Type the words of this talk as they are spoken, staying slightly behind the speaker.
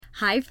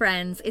Hi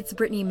friends, it's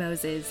Brittany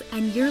Moses,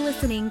 and you're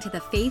listening to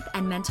the Faith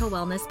and Mental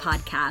Wellness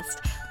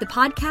Podcast, the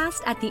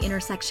podcast at the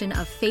intersection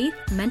of faith,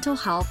 mental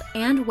health,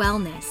 and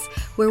wellness,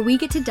 where we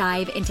get to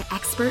dive into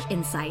expert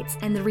insights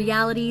and the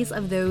realities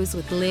of those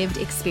with lived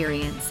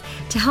experience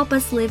to help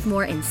us live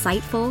more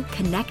insightful,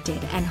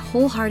 connected, and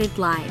wholehearted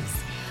lives.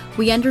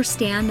 We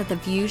understand that the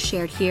views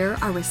shared here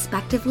are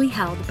respectively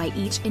held by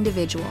each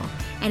individual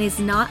and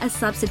is not a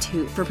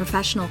substitute for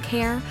professional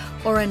care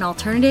or an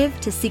alternative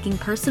to seeking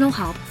personal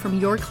help from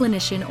your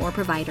clinician or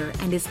provider,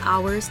 and is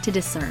ours to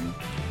discern.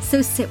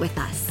 So sit with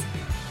us.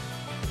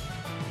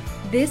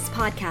 This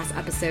podcast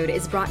episode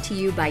is brought to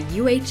you by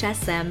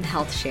UHSM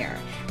HealthShare,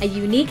 a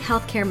unique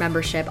healthcare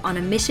membership on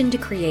a mission to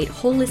create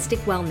holistic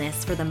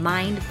wellness for the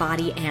mind,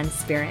 body, and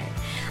spirit.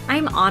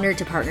 I'm honored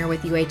to partner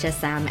with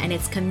UHSM and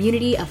its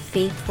community of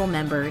faithful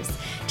members.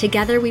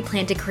 Together, we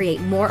plan to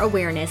create more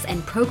awareness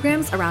and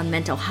programs around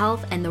mental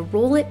health and the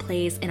role it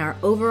plays in our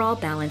overall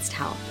balanced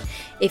health.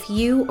 If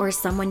you or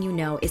someone you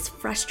know is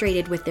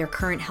frustrated with their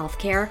current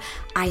healthcare,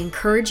 I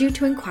encourage you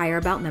to inquire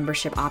about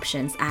membership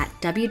options at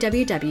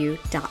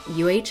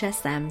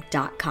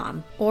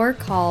www.uhsm.com or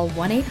call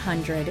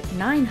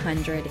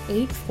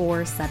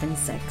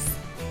 1-800-900-8476.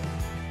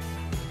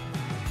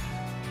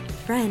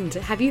 Friend,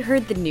 have you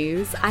heard the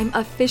news? I'm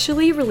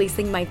officially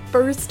releasing my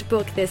first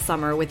book this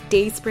summer with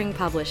Dayspring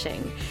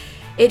Publishing.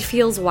 It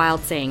feels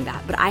wild saying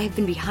that, but I have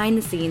been behind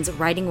the scenes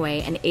writing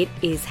away and it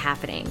is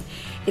happening.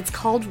 It's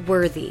called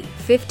Worthy,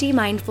 50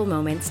 Mindful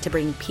Moments to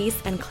Bring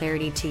Peace and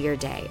Clarity to Your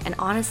Day. And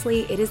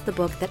honestly, it is the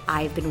book that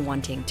I've been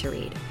wanting to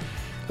read.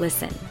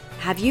 Listen,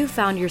 have you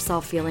found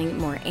yourself feeling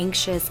more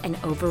anxious and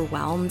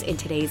overwhelmed in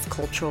today's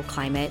cultural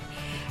climate?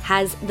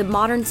 Has the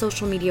modern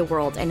social media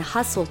world and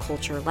hustle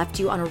culture left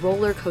you on a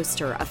roller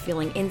coaster of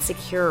feeling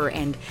insecure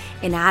and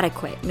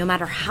inadequate no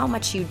matter how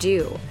much you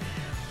do?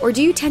 Or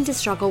do you tend to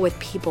struggle with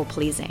people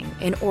pleasing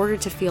in order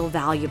to feel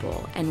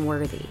valuable and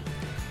worthy?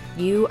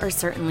 You are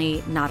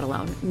certainly not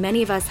alone.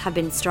 Many of us have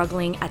been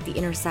struggling at the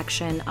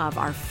intersection of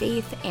our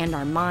faith and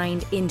our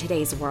mind in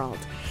today's world.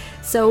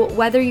 So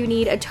whether you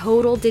need a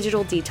total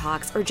digital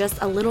detox or just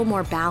a little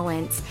more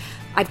balance,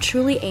 I've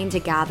truly aimed to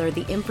gather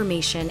the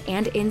information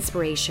and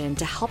inspiration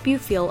to help you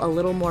feel a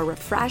little more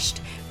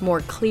refreshed,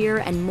 more clear,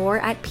 and more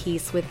at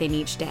peace within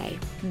each day.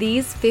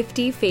 These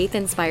 50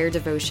 faith-inspired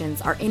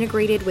devotions are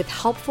integrated with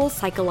helpful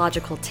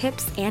psychological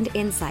tips and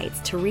insights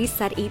to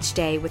reset each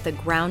day with a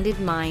grounded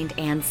mind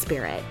and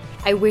spirit.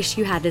 I wish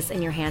you had this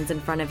in your hands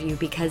in front of you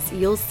because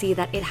you'll see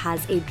that it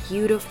has a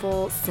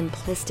beautiful,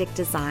 simplistic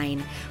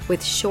design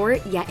with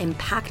short yet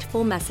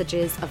impactful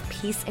messages of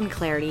peace and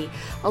clarity,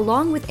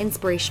 along with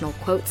inspirational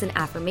quotes and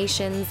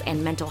affirmations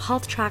and mental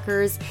health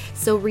trackers,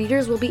 so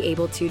readers will be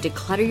able to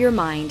declutter your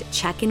mind,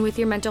 check in with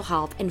your mental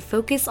health, and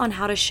focus on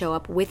how to show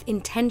up with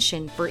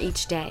intention for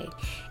each day.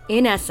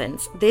 In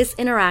essence, this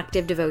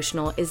interactive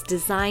devotional is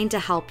designed to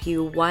help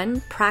you,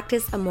 1,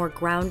 practice a more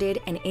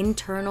grounded and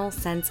internal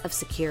sense of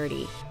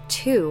security.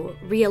 2,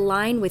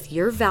 realign with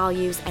your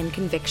values and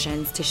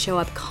convictions to show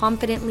up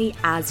confidently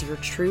as your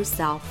true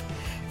self.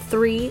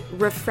 3,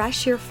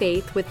 refresh your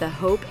faith with the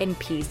hope and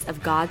peace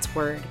of God's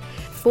Word.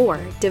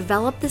 4,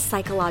 develop the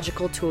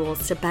psychological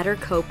tools to better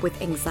cope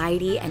with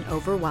anxiety and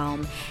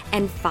overwhelm.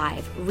 And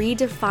 5,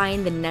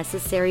 redefine the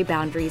necessary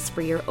boundaries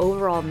for your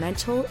overall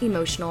mental,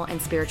 emotional,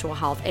 and spiritual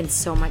health, and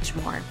so much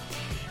more.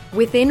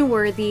 Within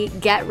Worthy,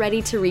 get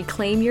ready to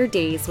reclaim your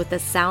days with a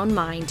sound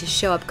mind to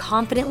show up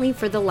confidently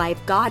for the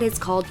life God has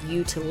called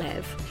you to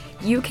live.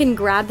 You can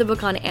grab the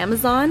book on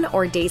Amazon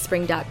or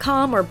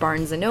dayspring.com or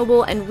Barnes &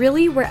 Noble and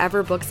really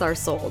wherever books are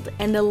sold.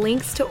 And the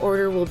links to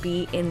order will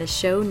be in the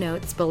show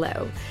notes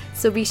below.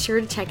 So be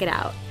sure to check it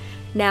out.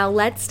 Now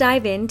let's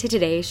dive into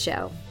today's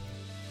show.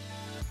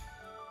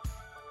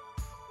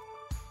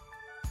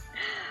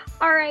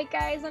 All right,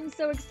 guys, I'm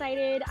so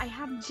excited. I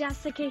have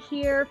Jessica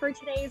here for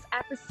today's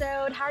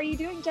episode. How are you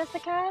doing,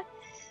 Jessica?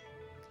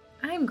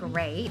 I'm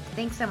great.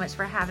 Thanks so much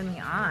for having me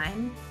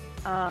on.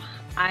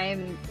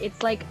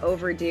 It's like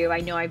overdue. I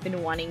know I've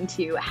been wanting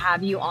to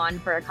have you on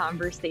for a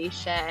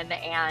conversation,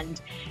 and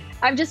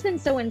I've just been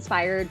so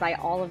inspired by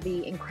all of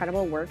the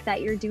incredible work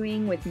that you're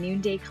doing with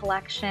Noonday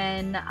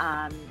Collection.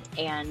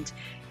 And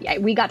yeah,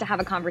 we got to have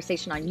a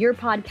conversation on your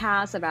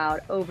podcast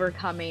about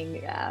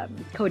overcoming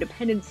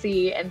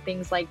codependency and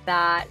things like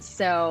that.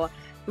 So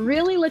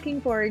really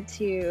looking forward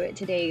to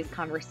today's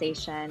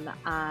conversation.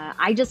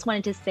 I just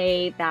wanted to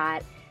say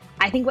that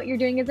I think what you're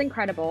doing is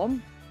incredible.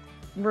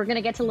 We're going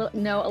to get to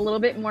know a little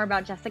bit more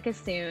about Jessica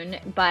soon,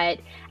 but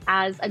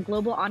as a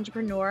global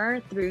entrepreneur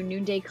through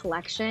Noonday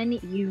Collection,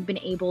 you've been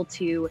able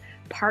to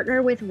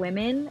partner with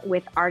women,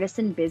 with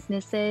artisan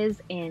businesses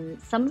in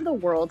some of the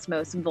world's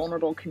most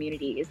vulnerable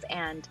communities,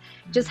 and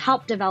just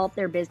help develop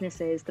their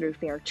businesses through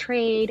fair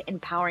trade,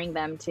 empowering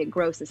them to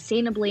grow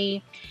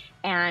sustainably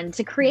and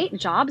to create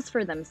jobs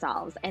for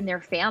themselves and their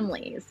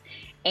families.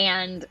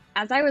 And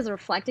as I was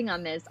reflecting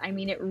on this, I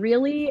mean, it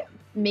really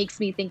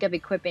makes me think of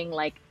equipping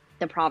like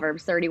the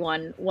Proverbs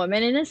 31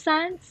 woman in a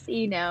sense,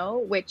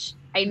 which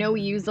I know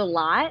we use a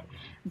lot,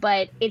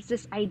 but it's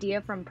this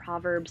idea from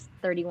Proverbs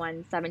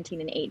 31,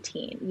 17, and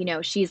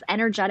 18. She's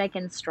energetic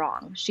and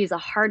strong. She's a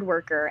hard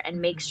worker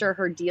and makes Mhm. sure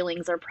her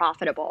dealings are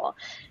profitable.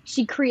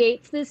 She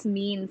creates this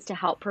means to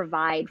help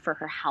provide for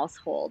her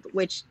household,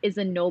 which is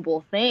a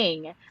noble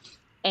thing.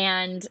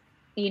 And,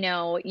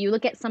 you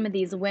look at some of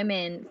these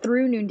women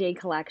through Noonday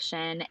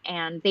Collection,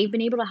 and they've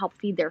been able to help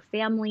feed their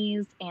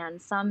families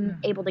and some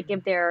able to Mhm.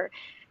 give their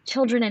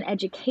children an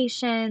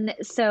education.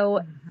 So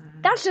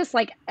Mhm. that's just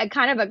like a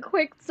kind of a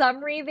quick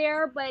summary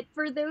there. But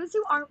for those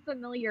who aren't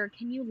familiar,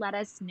 can you let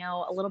us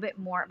know a little bit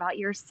more about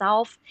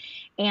yourself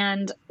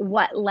and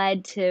what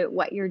led to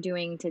what you're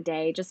doing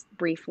today, just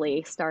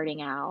briefly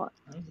starting out?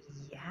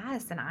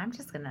 Yes, and I'm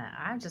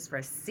just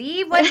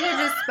receive what you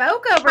just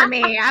spoke over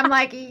me. I'm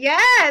like,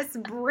 yes,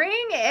 bring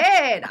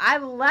it. I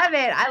love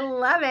it. I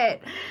love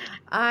it.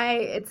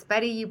 It's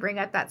funny you bring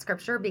up that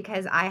scripture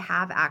because I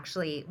have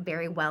actually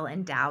very well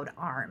endowed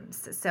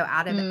arms. So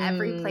out of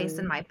every place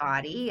in Mm, my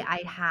body,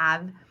 I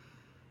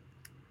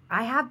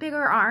have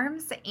bigger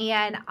arms,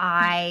 and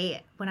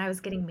when I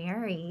was getting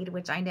married,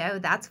 which I know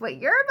that's what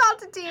you're about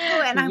to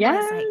do, and I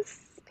was like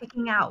yes.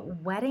 picking out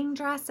wedding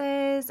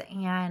dresses,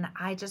 and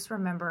I just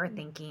remember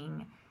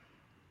thinking,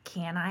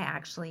 can I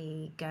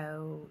actually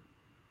go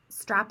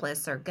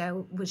strapless or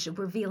go which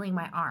revealing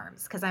my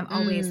arms? Because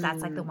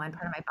that's like the Mm. one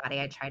part of my body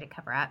I try to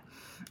cover up.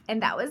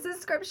 And that was the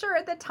scripture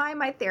at the time.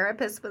 My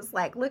therapist was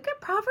like, look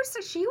at Proverbs.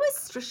 So she was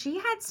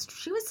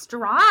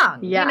strong,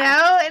 Yes,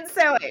 And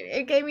so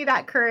it gave me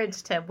that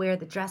courage to wear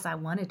the dress I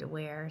wanted to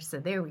wear. So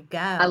there we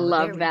I go.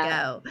 There love we that.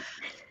 go.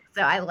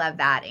 So I love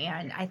that.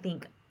 And I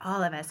think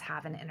all of us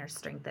have an inner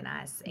strength in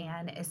us.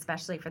 And Mhm,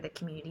 especially for the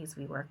communities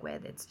we work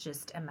with, it's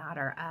just a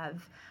matter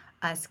of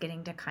us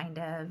getting to kind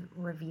of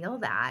reveal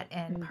that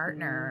and mhm,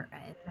 partner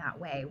in that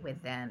way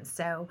with them.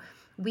 So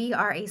we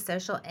are a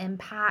social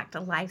impact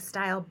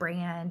lifestyle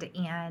brand,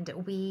 and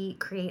we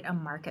create a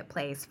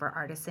marketplace for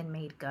artisan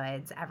made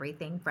goods,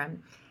 everything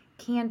from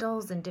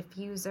candles and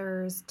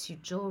diffusers to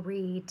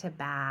jewelry to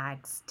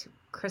bags to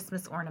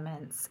Christmas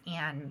ornaments.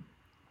 And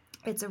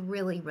it's a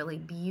really, really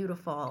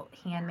beautiful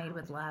handmade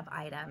with love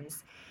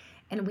items.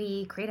 And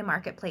we create a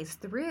marketplace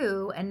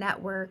through a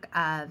network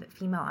of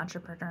female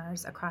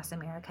entrepreneurs across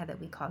America that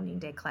we call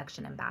Noonday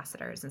Collection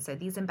Ambassadors. And so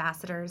these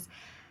ambassadors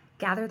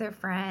gather their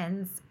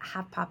friends,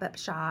 have pop up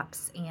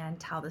shops, and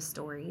tell the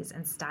stories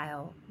and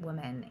style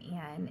women.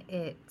 And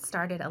it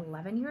started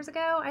 11 years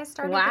ago. I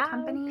started the wow,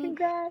 company.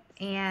 congrats.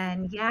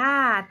 And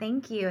yeah,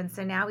 thank you. And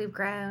so now we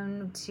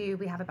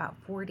have about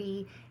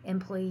 40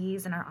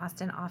 employees in our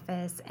Austin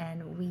office,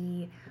 and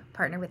we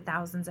partner with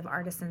thousands of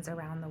artisans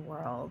around the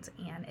world.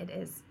 And it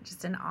is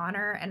just an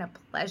honor and a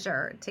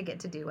pleasure to get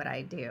to do what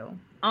I do.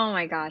 Oh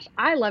my gosh,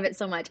 I love it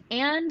so much,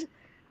 and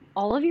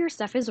all of your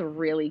stuff is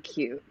really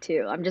cute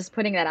too. I'm just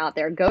putting that out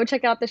there. Go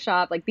check out the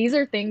shop. Like, these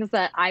are things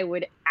that I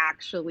would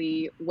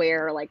actually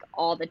wear like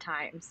all the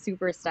time.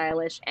 Super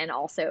stylish and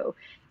also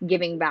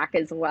giving back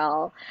as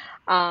well.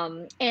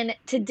 And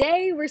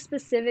today we're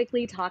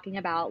specifically talking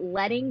about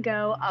letting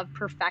go of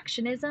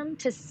perfectionism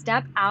to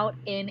step out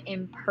in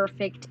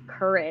imperfect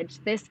courage.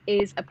 This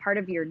is a part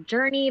of your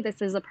journey.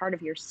 This is a part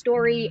of your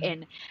story Mm,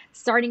 in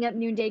starting up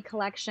Noonday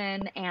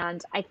Collection.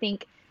 And I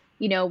think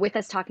with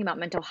us talking about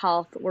mental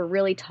health, we're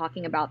really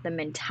talking about the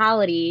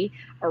mentality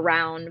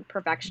around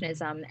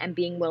perfectionism and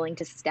being willing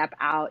to step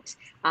out,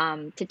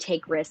 to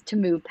take risks, to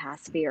move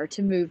past fear,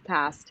 to move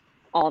past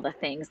all the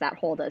things that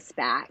hold us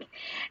back.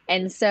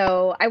 And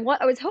so I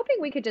was hoping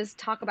we could just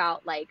talk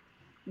about like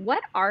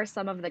what are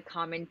some of the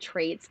common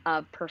traits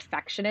of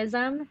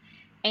perfectionism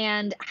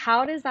and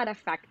how does that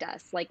affect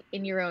us, like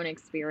in your own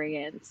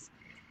experience?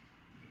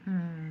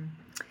 mm.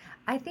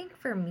 I think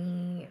for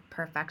me,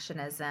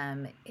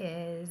 perfectionism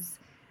is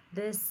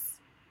this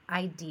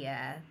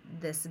idea,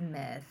 this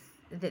myth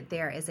that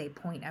there is a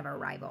point of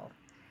arrival.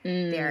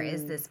 There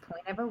is Mm, this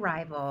point of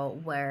arrival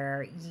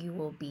where you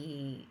will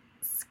be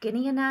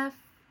skinny enough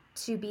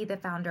to be the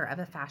founder of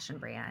a fashion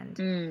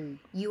brand. mm,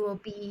 You will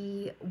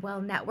be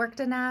well networked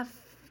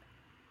enough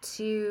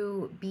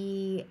to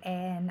be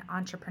an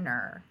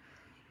entrepreneur.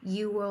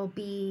 You will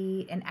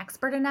be an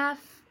expert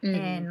enough mm,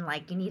 in,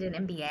 like, you need an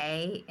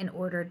MBA in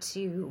order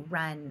to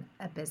run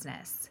a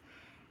business.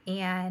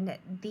 And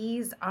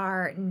these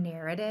are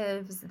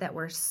narratives that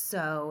were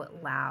so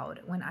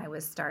loud when I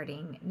was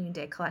starting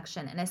Noonday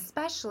Collection. And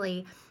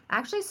especially, I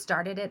actually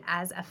started it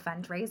as a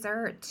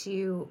fundraiser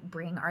to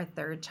bring our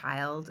third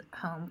child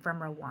home from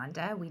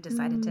Rwanda. We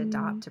decided to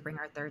adopt mm. to bring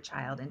our third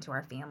child into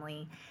our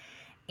family.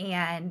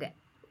 And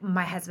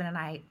my husband and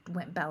I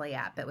went belly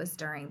up. It was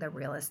during the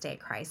real estate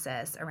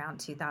crisis around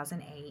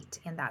 2008,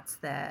 and that's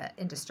the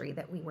industry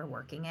that we were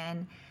working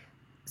in.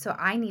 So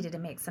I needed to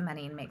make some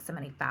money and make some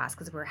money fast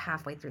because we were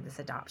halfway through this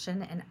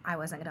adoption, and I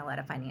wasn't going to let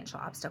a financial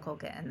obstacle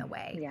get in the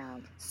way. Yeah.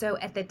 So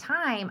at the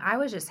time, I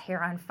was just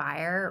hair on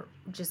fire,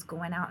 just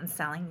going out and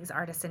selling these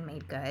artisan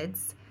made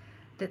goods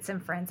that some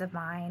friends of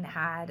mine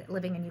had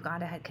living in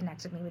Uganda had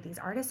connected me with these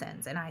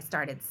artisans. And I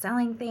started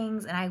selling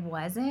things, and I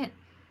wasn't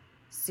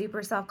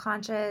super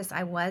self-conscious.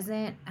 I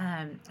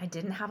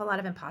didn't have a lot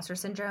of imposter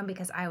syndrome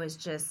because I was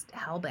just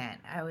hell bent.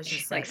 I was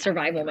just Like like, I got to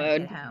survival get my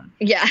kid mode. home.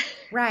 Yeah.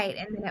 Right.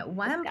 And then at Just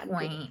one gotta do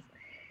this. point,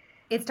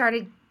 it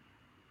started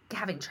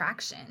having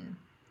traction.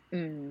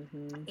 Hmm.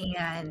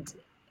 And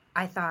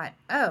I thought,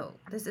 oh,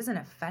 this isn't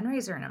a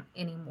fundraiser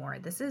anymore.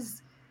 This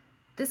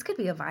could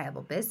be a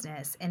viable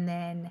business. And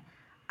then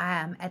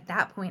at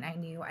that point, I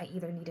knew I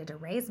either needed to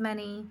raise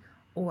money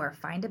or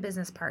find a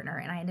business partner.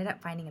 And I ended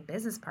up finding a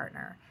business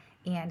partner.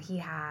 And he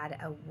had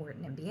a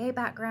Wharton MBA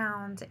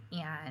background,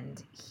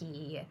 and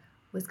he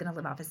was going to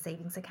live off a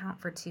savings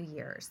account for 2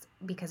 years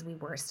because we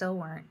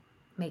weren't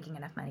making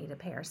enough money to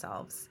pay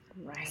ourselves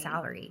a Right.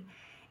 salary.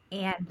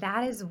 And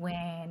that is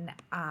when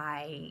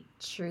I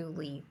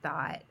truly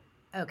thought,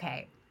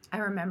 okay, I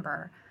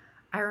remember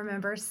I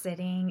remember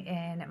sitting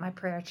in my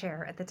prayer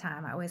chair at the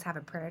time. I always have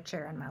a prayer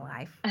chair in my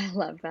life. I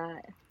love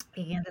that.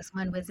 And this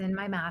one was in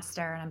my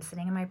master, and I'm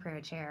sitting in my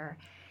prayer chair.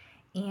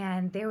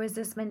 And there was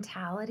this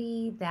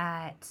mentality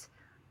that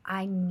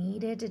I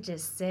needed to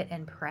just sit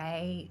and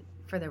pray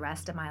for the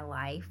rest of my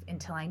life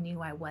until I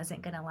knew I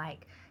wasn't going to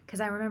because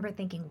I remember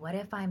thinking, what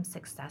if I'm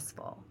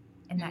successful?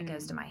 And that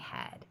goes to Mm. my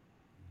head.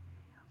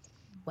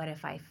 What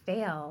if I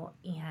fail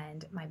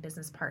and my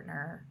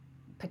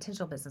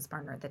potential business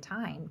partner at the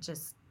time,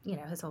 just,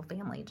 his whole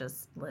family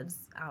just lives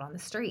out on the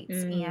streets.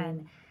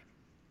 Mm.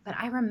 But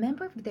I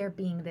remember there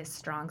being this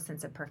strong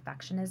sense of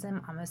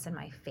perfectionism almost in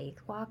my faith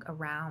walk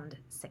around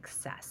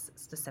success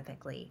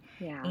specifically.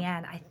 Yeah.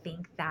 And I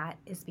think that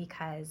is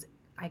because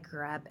I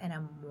grew up in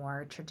a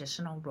more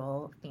traditional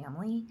role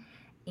family.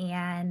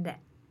 And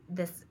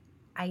this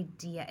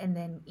idea, and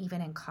then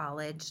even in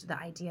college, the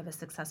idea of a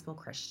successful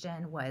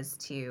Christian was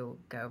to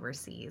go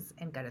overseas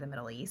and go to the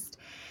Middle East.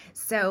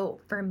 So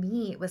for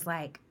me, it was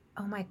like,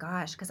 oh my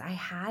gosh, because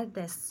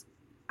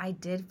I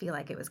did feel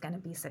like it was going to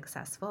be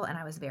successful, and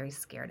I was very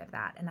scared of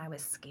that. And I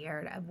was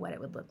scared of what it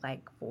would look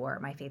like for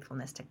my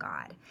faithfulness to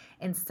God.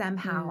 And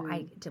somehow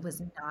I Mm.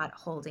 was not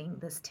holding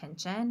this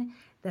tension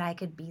that I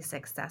could be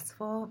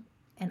successful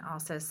and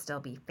also still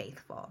be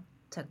faithful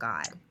to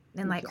God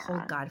and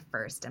hold Yeah. God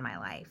first in my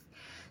life.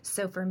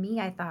 So for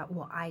me, I thought,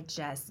 well, I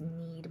just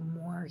need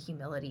more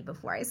humility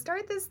before I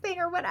start this thing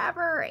or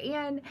whatever.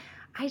 And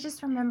I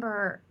just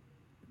remember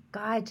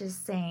God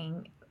just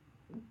saying,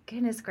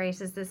 goodness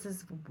gracious, this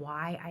is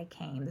why I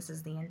came. This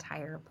is the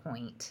entire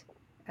point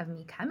of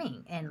me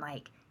coming. And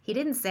he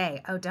didn't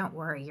say, oh, don't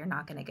worry, you're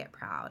not going to get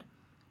proud.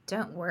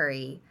 Don't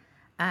worry,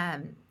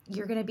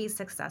 you're going to be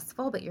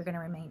successful, but you're going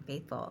to remain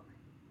faithful.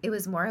 It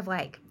was more of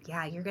like,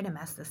 yeah, you're going to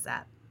mess this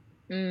up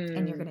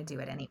and you're Mm. going to do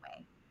it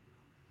anyway.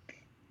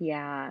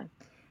 Yeah.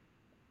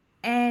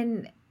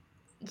 And,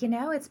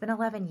 it's been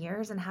 11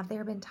 years, and have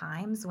there been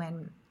times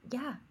when,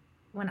 yeah,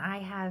 when I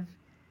have,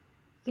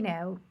 you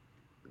know,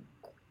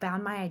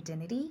 found my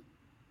identity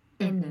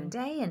in Hmm.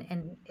 Noonday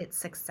and its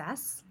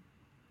success?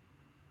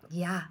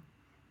 Yeah.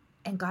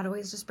 And God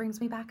always just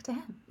brings me back to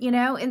Him.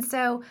 And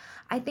so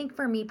I think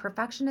for me,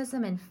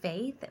 perfectionism and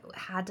faith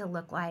had to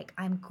look like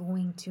I'm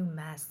going to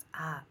mess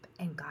up.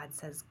 And God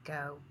says,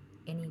 go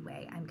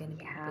anyway. I'm going to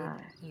be with Yeah.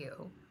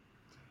 you.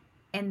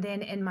 And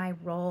then in my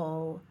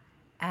role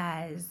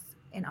as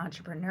an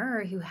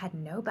entrepreneur who had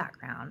no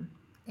background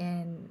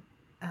in,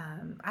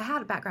 I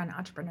had a background in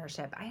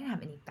entrepreneurship. I didn't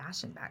have any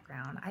fashion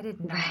background.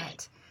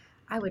 Right.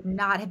 I would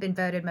not have been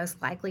voted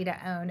most likely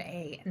to own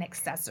an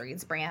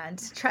accessories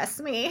brand.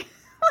 Trust me,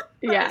 that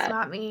was Yeah.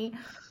 not me.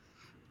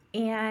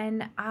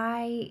 And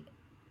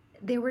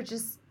there were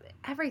just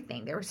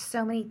everything. There were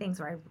so many things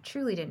where I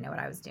truly didn't know what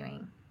I was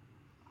doing.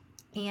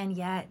 And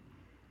yet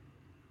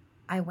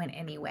I went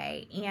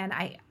anyway. And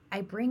I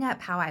bring up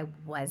how I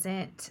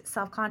wasn't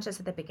self conscious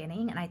at the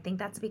beginning. And I think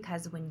that's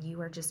because when you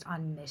are just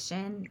on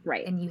mission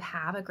Right. and you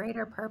have a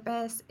greater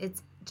purpose,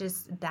 it's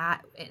just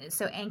that.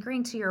 So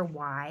anchoring to your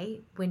why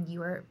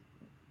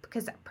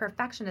because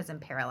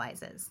perfectionism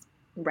paralyzes.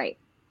 Right.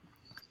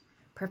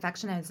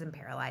 Perfectionism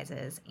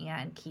paralyzes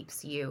and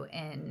keeps you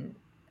in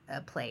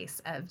a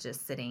place of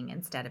just sitting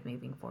instead of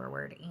moving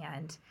forward.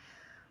 And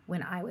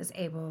when I was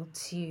able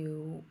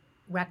to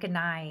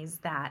recognize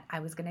that I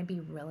was going to be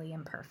really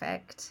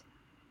imperfect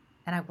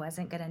and I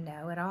wasn't going to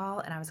know it all,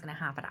 and I was going to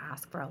have to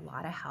ask for a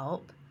lot of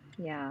help,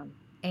 Yeah.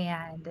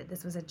 and that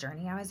this was a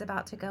journey I was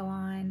about to go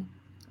on,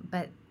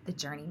 but the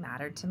journey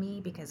mattered to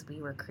me because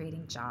we were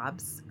creating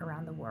jobs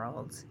around the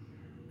world.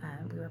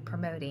 We were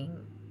promoting,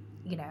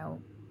 you know,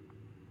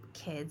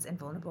 kids in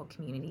vulnerable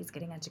communities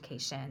getting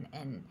education,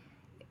 and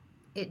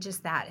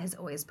that has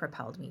always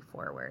propelled me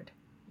forward.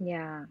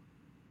 Yeah.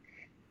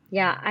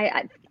 Yeah,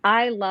 Yeah.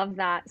 I love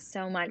that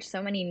so much.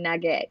 So many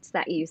nuggets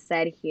that you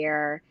said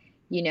here.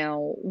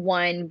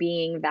 One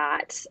being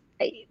that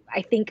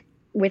I think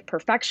with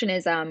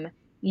perfectionism,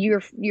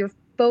 you're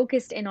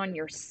focused in on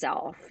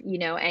yourself,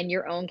 and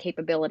your own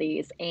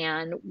capabilities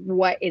and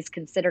what is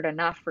considered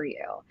enough for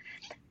you.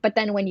 But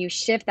then when you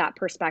shift that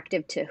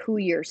perspective to who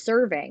you're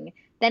serving,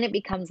 then it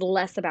becomes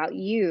less about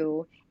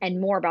you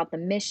and more about the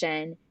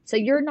mission. So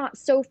you're not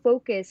so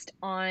focused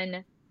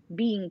on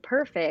being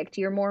perfect.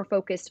 You're more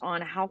focused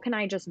on how can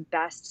I just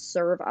best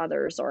serve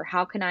others, or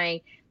how can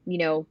I, you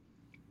know,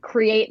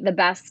 create the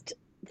best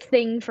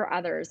thing for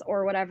others,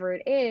 or whatever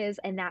it is,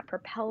 and that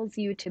propels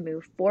you to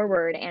move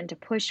forward and to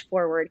push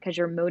forward because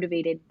you're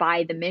motivated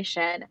by the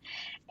mission.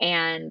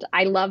 And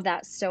I love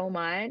that so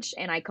much,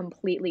 and I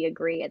completely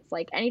agree. It's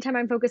like anytime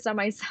I'm focused on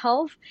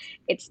myself,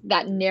 it's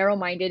that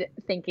narrow-minded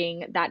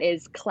thinking that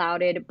is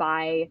clouded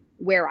by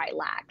where I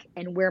lack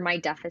and where my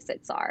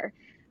deficits are.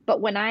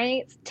 But when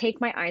I take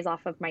my eyes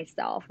off of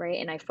myself, right,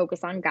 and I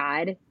focus on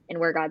God and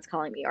where God's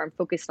calling me, or I'm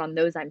focused on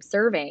those I'm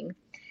serving,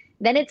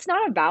 then it's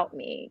not about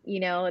me,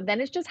 you know?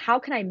 Then it's just how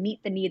can I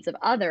meet the needs of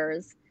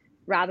others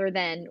rather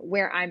than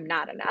where I'm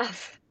not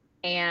enough.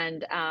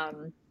 And Yeah.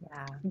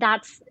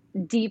 that's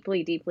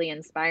deeply, deeply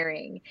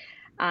inspiring.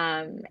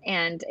 And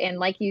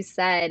like you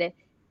said,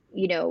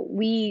 you know,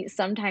 we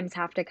sometimes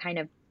have to kind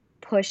of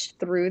push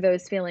through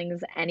those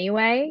feelings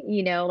anyway.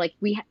 You know, like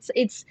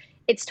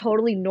it's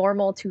totally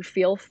normal to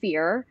feel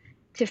fear,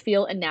 to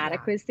feel Yeah.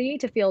 inadequacy,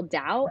 to feel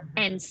doubt, Mhm.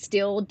 and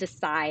still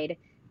decide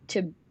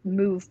to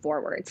move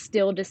forward,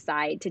 still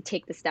decide to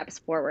take the steps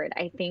forward.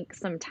 I think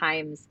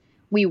sometimes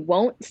we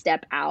won't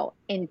step out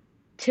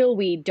until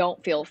we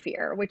don't feel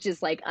fear, which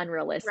is like Right.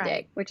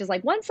 unrealistic, which is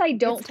like once I It's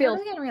don't feel,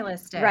 totally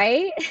unrealistic.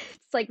 right?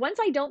 It's like once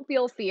I don't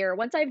feel fear,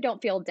 once I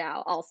don't feel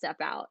doubt, I'll step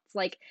out. It's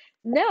like,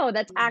 no,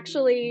 that's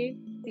actually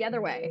the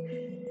other way.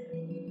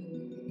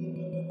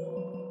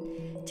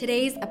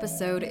 Today's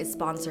episode is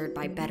sponsored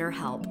by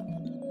BetterHelp.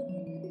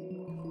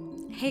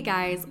 Hey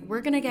guys,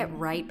 we're gonna get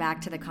right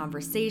back to the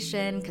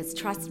conversation because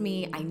trust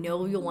me, I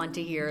know you'll want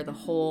to hear the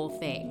whole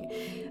thing.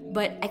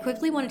 But I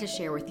quickly wanted to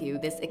share with you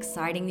this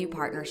exciting new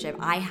partnership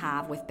I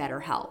have with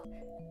BetterHelp.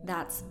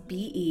 That's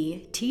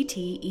BETTERHELP.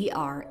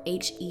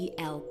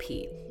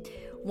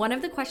 One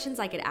of the questions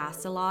I get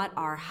asked a lot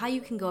are how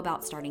you can go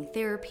about starting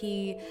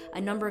therapy.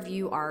 A number of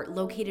you are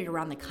located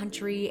around the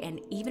country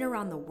and even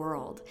around the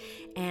world.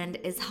 And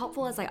as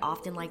helpful as I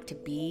often like to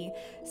be,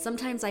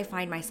 sometimes I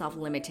find myself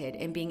limited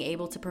in being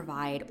able to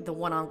provide the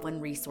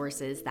one-on-one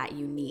resources that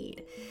you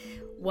need.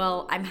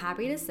 Well, I'm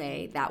happy to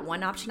say that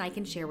one option I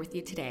can share with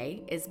you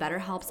today is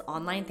BetterHelp's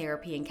online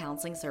therapy and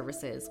counseling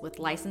services with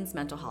licensed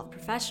mental health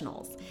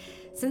professionals.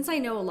 Since I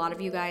know a lot of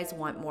you guys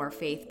want more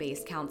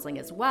faith-based counseling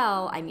as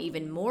well, I'm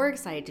even more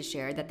excited to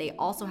share that they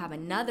also have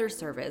another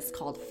service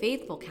called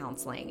Faithful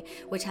Counseling,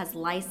 which has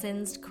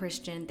licensed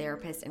Christian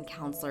therapists and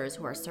counselors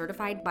who are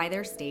certified by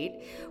their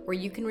state, where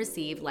you can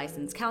receive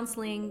licensed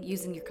counseling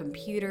using your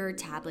computer,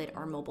 tablet,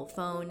 or mobile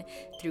phone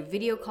through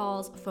video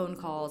calls, phone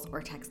calls,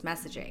 or text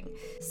messaging.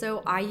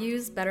 So I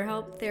use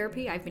BetterHelp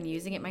Therapy. I've been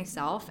using it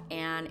myself,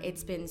 and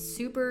it's been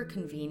super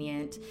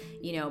convenient,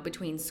 you know,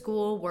 between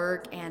school,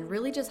 work, and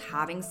really just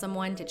having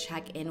someone to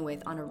check in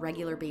with on a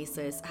regular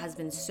basis has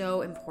been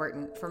so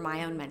important for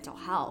my own mental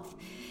health.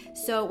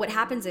 So what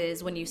happens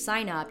is when you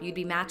sign up, you'd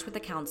be matched with a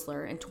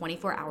counselor in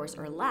 24 hours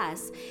or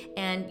less,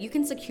 and you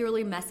can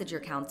securely message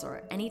your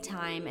counselor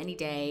anytime, any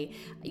day,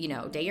 you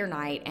know, day or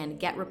night,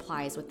 and get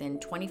replies within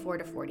 24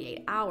 to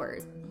 48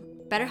 hours.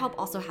 BetterHelp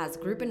also has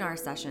group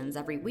sessions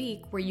every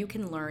week where you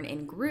can learn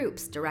in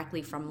groups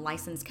directly from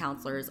licensed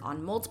counselors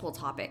on multiple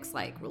topics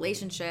like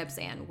relationships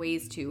and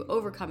ways to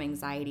overcome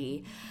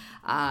anxiety.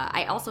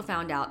 I also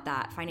found out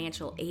that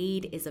financial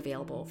aid is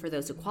available for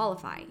those who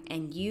qualify,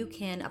 and you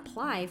can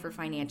apply for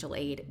financial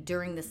aid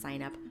during the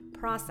sign-up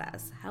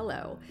process.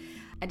 Hello.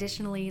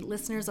 Additionally,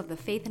 listeners of the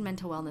Faith and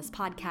Mental Wellness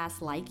podcast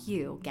like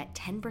you get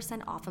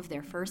 10% off of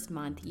their first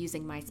month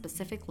using my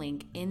specific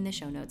link in the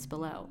show notes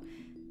below.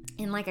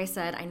 And like I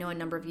said, I know a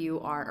number of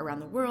you are around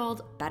the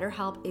world.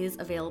 BetterHelp is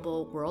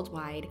available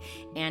worldwide.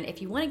 And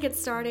if you want to get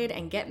started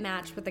and get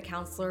matched with a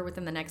counselor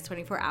within the next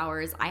 24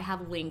 hours, I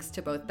have links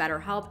to both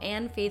BetterHelp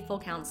and Faithful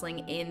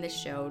Counseling in the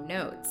show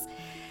notes.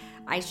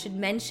 I should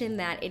mention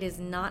that it is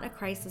not a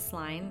crisis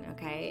line,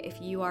 okay?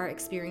 If you are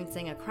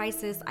experiencing a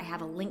crisis, I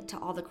have a link to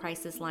all the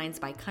crisis lines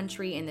by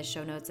country in the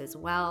show notes as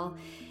well.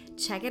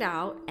 Check it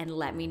out and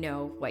let me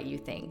know what you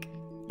think.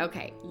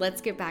 Okay,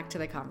 let's get back to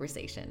the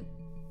conversation.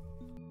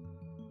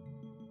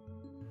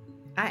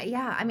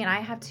 Yeah, I mean, I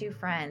have two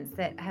friends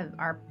that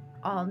are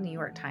all New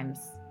York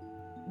Times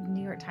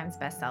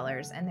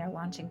bestsellers, and they're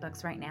launching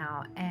books right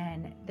now.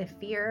 And the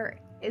fear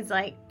is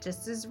like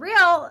just as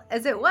real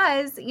as it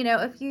was, you know,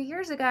 a few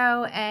years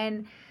ago.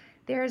 And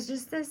there's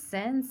just this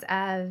sense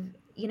of,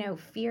 you know,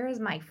 fear is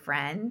my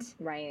friend.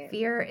 Right.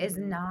 Fear is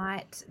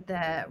not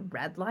the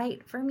red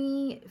light for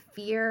me.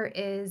 Fear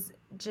is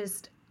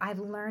just, I've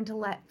learned to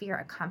let fear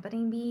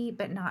accompany me,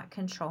 but not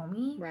control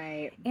me.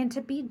 Right. And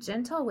to be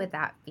gentle with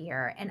that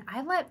fear. And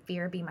I let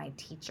fear be my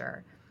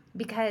teacher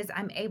because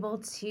I'm able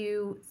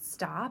to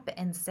stop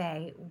and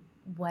say,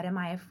 what am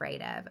I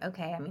afraid of?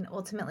 Okay. I mean,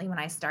 ultimately, when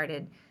I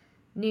started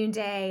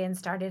Noonday and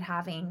started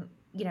having,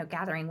 you know,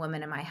 gathering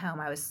women in my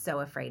home, I was so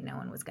afraid no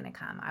one was going to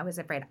come. I was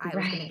afraid I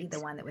was going to be the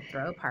one that would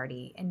throw a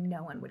party and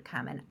no one would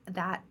come. And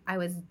that I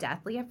was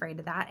deathly afraid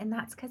of that. And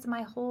that's because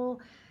my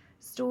whole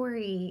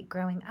story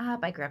growing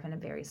up, I grew up in a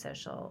very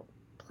social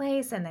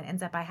place, and then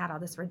ends up I had all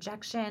this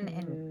rejection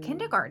in Mm-hmm.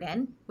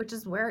 kindergarten, which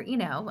is where,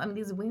 I mean,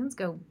 these wounds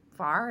go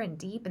far and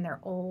deep and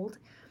they're old.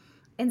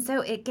 And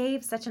so it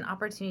gave such an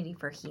opportunity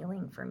for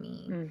healing for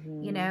me,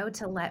 Mm-hmm.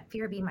 to let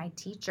fear be my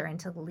teacher and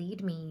to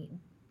lead me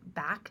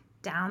back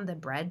down the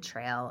bread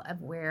trail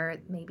of where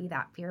maybe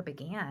that fear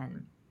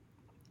began.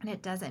 And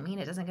it doesn't mean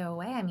it doesn't go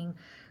away. I mean,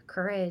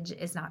 courage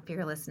is not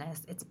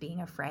fearlessness, it's being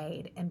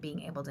afraid and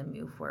being able to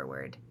move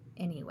forward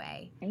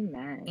anyway.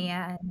 Amen.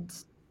 And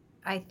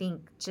I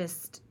think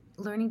just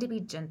learning to be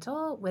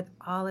gentle with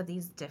all of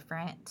these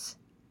different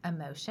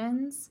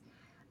emotions,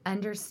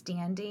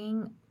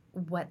 understanding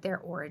what their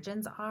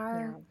origins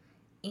are,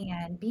 Yeah.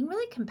 and being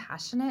really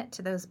compassionate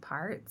to those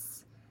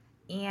parts,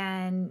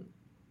 and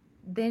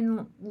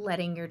then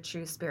letting your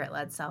true spirit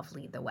led self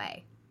lead the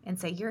way and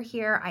say, "You're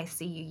here. I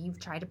see you. You've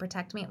tried to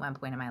protect me at one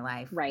point in my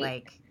life. Right.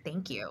 Like,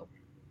 thank you."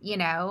 You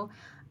know,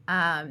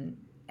 um,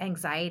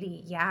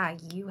 Anxiety. Yeah,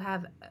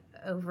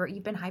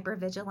 you've been hyper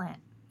vigilant,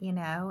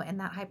 and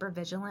that hyper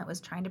vigilant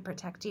was trying to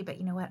protect you. But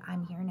you know what?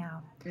 I'm here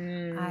now.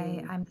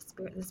 Mm. I'm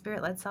the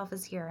spirit led self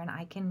is here, and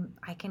I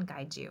can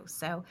guide you.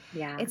 So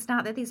Yeah. it's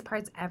not that these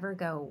parts ever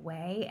go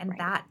away, and Right.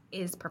 that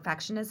is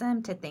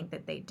perfectionism to think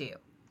that they do.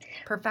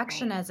 Right.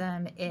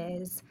 Perfectionism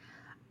is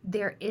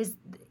there is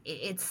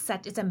it's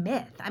a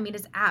myth. I mean,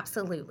 it's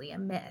absolutely a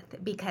myth,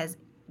 because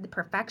the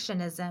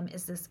perfectionism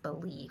is this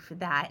belief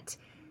that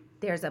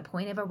there's a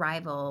point of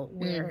arrival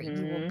where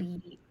you will Mm-hmm.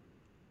 be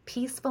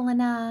peaceful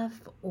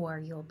enough, or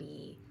you'll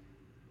be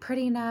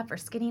pretty enough or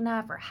skinny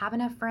enough or have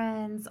enough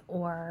friends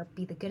or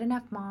be the good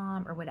enough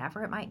mom or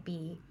whatever it might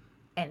be,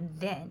 and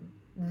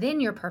then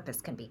your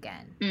purpose can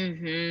begin.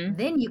 Mm-hmm.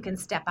 Then you can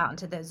step out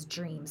into those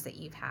dreams that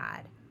you've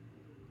had.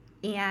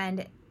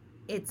 And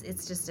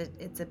it's just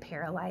it's a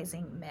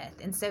paralyzing myth.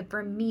 And so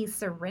for me,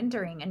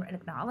 surrendering and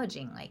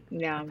acknowledging, like,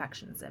 Yeah.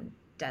 perfectionism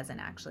doesn't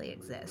actually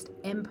exist.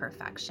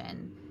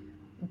 Imperfection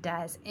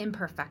does.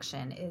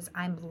 Imperfection is,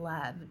 I'm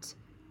loved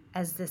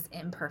as this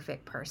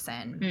imperfect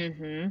person.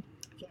 Mm-hmm.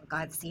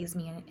 God sees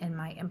me in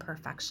my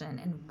imperfection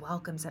and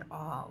welcomes it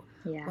all,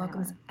 Yeah.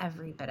 welcomes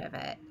every bit of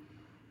it.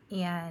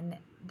 And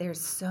there's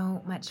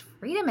so much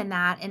freedom in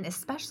that. And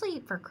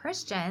especially for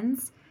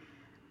Christians,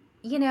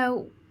 you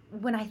know,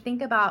 when I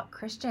think about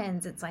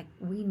Christians, it's like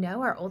we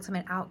know our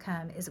ultimate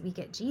outcome is we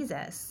get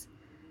Jesus.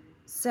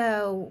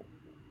 So,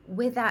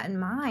 with that in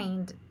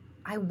mind,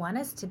 I want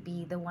us to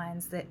be the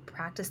ones that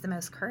practice the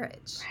most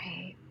courage,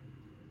 Right.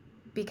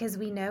 because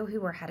we know who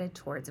we're headed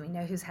towards and we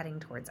know who's heading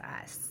towards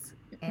us.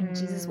 And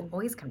Jesus will Mm.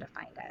 always come to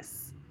find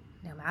us,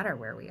 no matter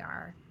where we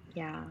are.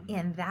 Yeah.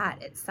 And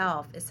that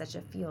itself is such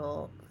a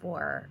fuel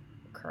for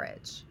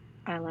courage.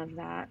 I love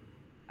that.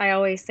 I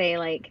always say,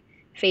 like,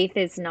 faith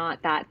is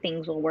not that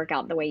things will work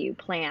out the way you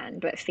plan,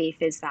 but faith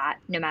is that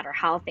no matter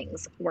how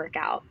things work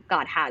out,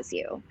 God has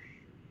you,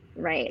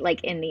 right?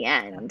 Like, in the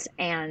Yep. end.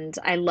 And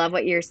I love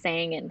what you're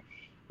saying. And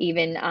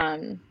even,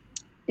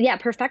 yeah,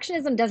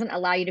 perfectionism doesn't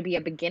allow you to be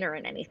a beginner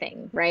in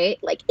anything, right?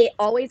 Like, it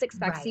always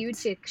expects you Right.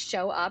 to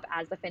show up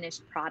as the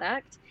finished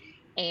product.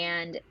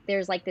 And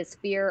there's like this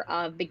fear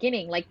of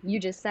beginning, like you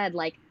just said,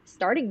 like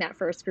starting that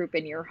first group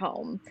in your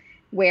home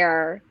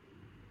where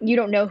you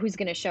don't know who's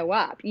going to show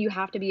up. You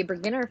have to be a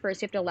beginner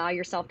first. You have to allow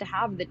yourself to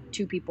have the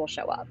 2 people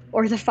show up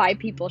or the 5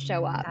 people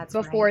show up That's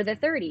right. before the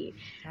 30.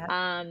 Yep.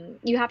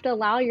 You have to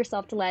allow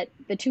yourself to let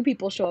the 2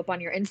 people show up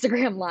on your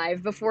Instagram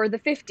live before the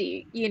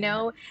 50,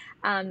 Yep.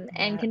 and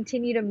Yep.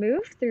 continue to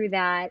move through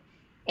that.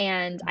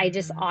 And I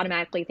just Mm-hmm.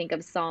 automatically think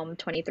of Psalm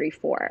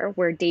 23:4,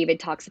 where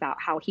David talks about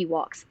how he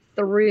walks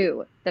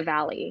through the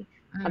valley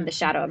of the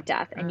shadow Mm-hmm. of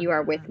death and you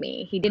are Mm-hmm. with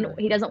me. He doesn't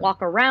Mm-hmm.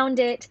 walk around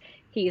it.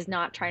 He's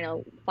not trying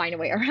to find a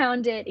way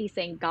around it. He's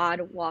saying God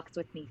walks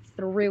with me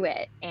through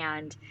it.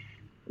 And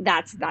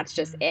that's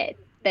just Mm-hmm. it.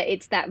 That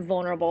it's that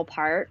vulnerable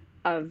part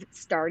of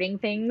starting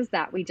things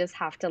that we just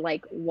have to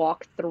like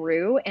walk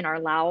through and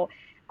allow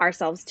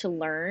ourselves to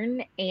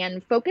learn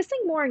and focusing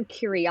more on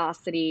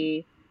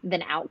curiosity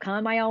than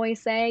outcome. I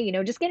always say,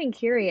 just getting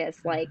curious,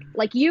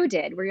 like you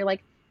did, where you're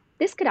like,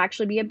 this could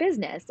actually be a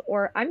business,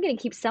 or I'm going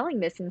to keep selling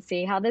this and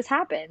see how this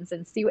happens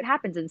and see what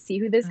happens and see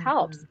who this Mm-hmm.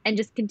 helps, and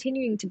just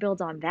continuing to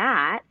build on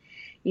that,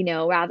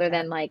 rather Yep.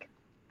 than like,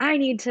 I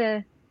need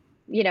to,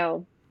 you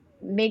know,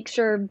 make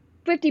sure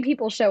 50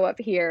 people show up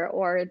here,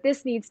 or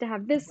this needs to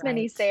have this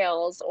many Right.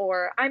 sales,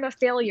 or I'm a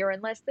failure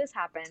unless this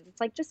happens. It's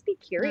like, just be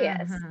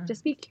curious. Mm-hmm.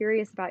 Just be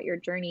curious about your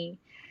journey.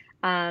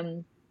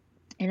 Um,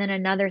 and then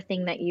another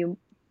thing that you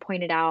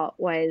pointed out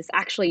was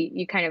actually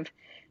you kind of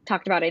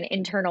talked about an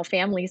internal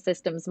family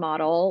systems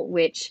model,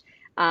 which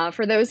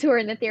for those who are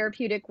in the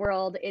therapeutic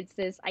world, it's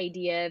this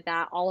idea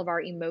that all of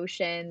our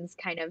emotions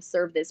kind of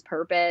serve this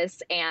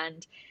purpose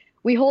and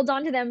we hold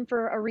on to them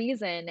for a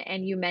reason.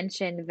 And you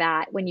mentioned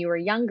that when you were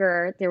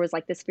younger, there was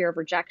like this fear of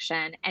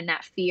rejection, and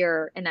that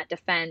fear and that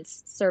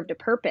defense served a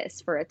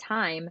purpose for a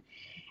time.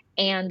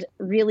 And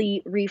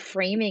really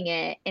reframing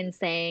it and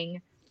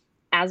saying,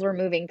 as we're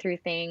moving through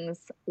things,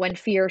 when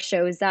fear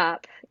shows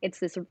up, it's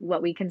this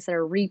what we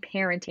consider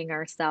reparenting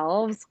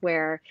ourselves,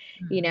 where,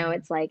 Mm-hmm.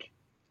 it's like,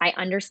 I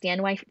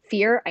understand why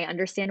fear, I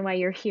understand why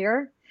you're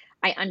here.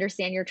 I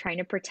understand you're trying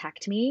to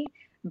protect me,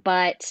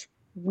 but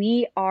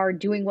we are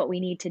doing what we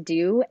need to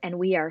do and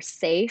we are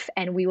safe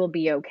and we will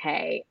be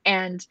okay.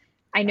 And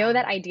I know Yeah.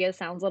 that idea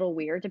sounds a little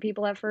weird to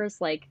people at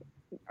first, like,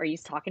 are you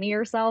talking to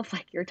yourself?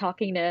 Like you're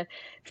talking to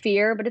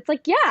fear, but it's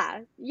like, yeah,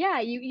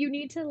 you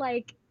need to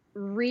like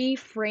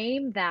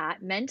reframe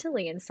that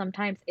mentally. And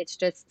sometimes it's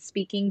just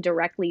speaking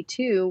directly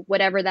to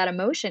whatever that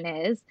emotion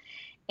is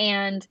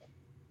and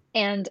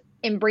and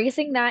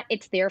embracing that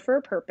it's there for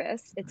a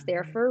purpose, it's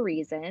there Mhm. for a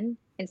reason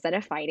instead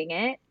of fighting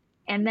it,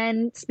 and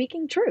then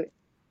speaking truth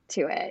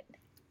to it.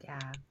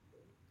 Yeah.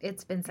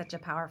 It's been such a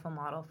powerful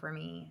model for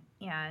me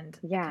and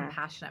a Yeah.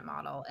 compassionate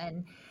model.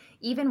 And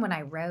even when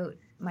I wrote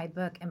my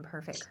book,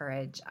 Imperfect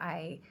Courage,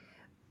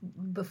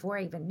 before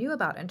I even knew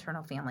about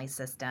internal family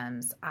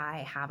systems, I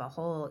have a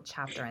whole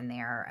chapter in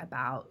there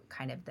about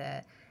kind of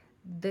the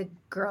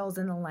girls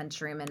in the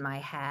lunchroom in my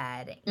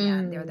head,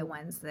 and they're the Mm,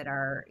 ones that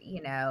are,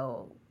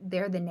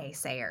 they're the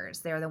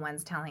naysayers. They're the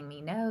ones telling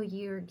me, no,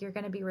 you're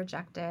going to be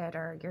rejected,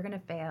 or you're going to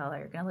fail, or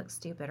you're going to look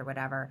stupid, or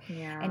whatever.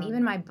 And yeah.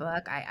 even my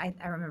book, I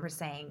remember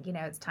saying,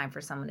 it's time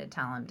for someone to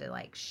tell them to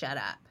like shut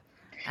up.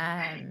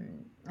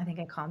 I think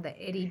I called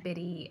the itty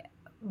bitty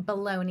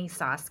bologna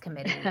sauce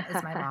committee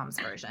is my mom's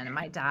version, and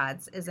my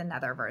dad's is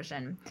another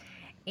version.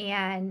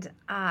 And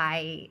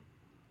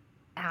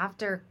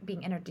after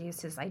being introduced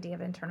to this idea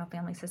of internal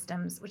family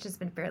systems, which has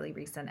been fairly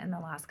recent in the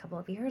last couple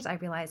of years, I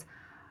realized,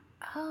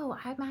 oh,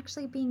 I'm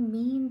actually being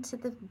mean to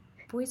the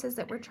voices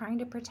that were trying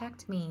to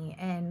protect me.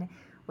 And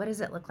what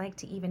does it look like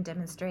to even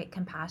demonstrate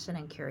compassion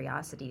and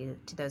curiosity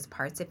to those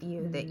parts of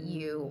you that Mm,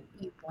 you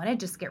want to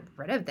just get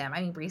rid of them?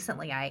 I mean,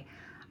 recently I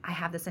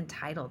have this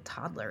entitled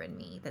toddler in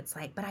me that's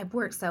like, but I've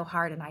worked so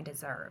hard and I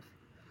deserve.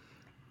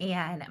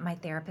 And my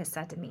therapist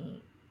said to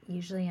me,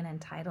 usually an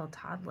entitled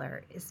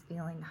toddler is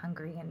feeling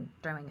hungry and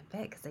throwing a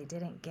fit because they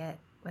didn't get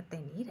what they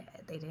needed.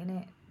 They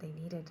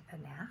needed a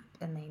nap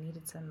and they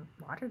needed some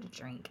water to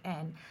drink.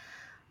 And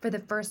for the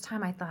first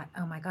time, I thought,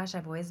 oh my gosh,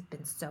 I've always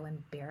been so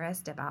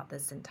embarrassed about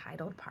this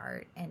entitled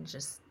part, and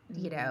just,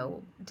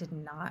 mm, did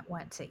not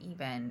want to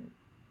even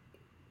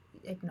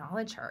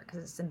acknowledge her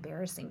because it's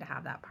embarrassing to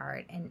have that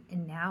part. And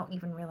now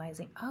even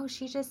realizing, oh,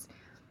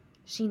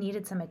 she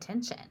needed some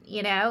attention.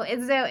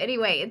 And so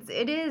anyway,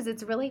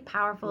 it's really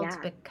powerful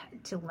yeah.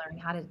 to learn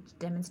how to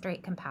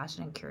demonstrate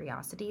compassion and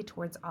curiosity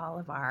towards all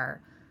of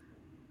our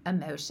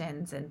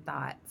emotions and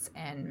thoughts.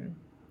 And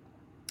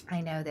I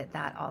know that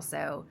that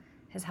also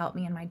has helped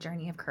me in my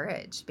journey of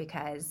courage,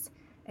 because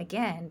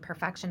again,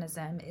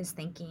 perfectionism is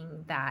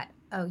thinking that,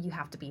 oh, you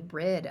have to be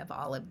rid of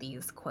all of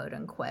these quote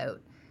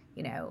unquote,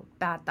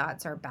 bad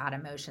thoughts or bad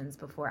emotions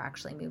before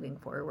actually moving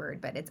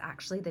forward. But it's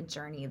actually the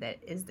journey that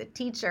is the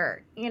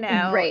teacher. It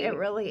Right.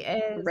 really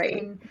is. Right.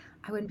 And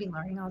I wouldn't be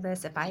learning all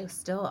this if I've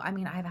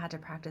had to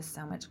practice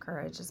so much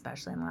courage,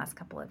 especially in the last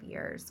couple of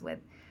years with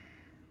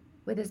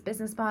this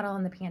business model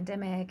and the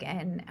pandemic.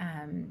 And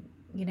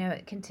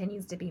it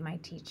continues to be my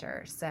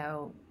teacher.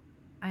 So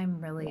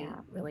I'm really,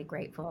 Yeah. really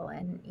grateful.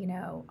 And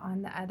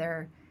on the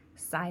other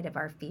side of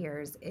our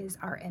fears is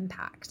our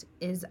impact,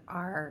 is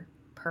our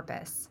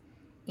purpose.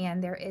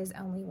 And there is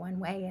only one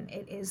way, and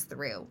it is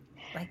through.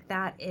 Like,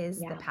 that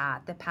is the Yeah.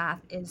 path. The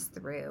path is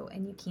through,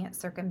 and you can't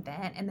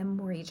circumvent. And the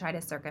more you try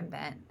to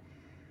circumvent,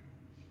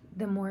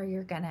 the more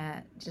you're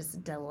gonna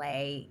just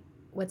delay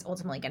what's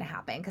ultimately gonna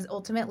happen. Because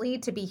ultimately,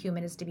 to be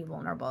human is to be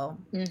vulnerable,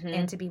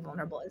 and Mhm. to be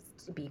vulnerable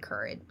is to be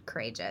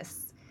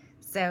courageous.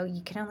 So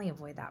you can only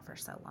avoid that for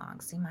so long.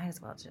 So you might as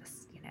well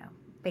just,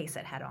 face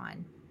it head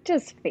on.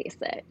 Just face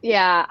it.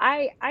 Yeah,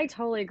 I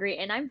totally agree,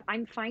 and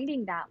I'm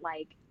finding that,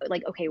 like,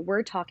 okay,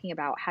 we're talking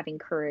about having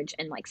courage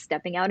and, like,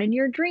 stepping out in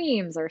your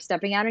dreams or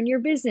stepping out in your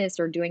business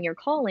or doing your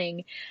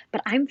calling,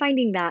 but I'm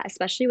finding that,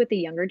 especially with the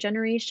younger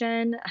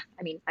generation,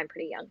 I mean, I'm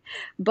pretty young,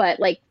 but,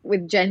 like,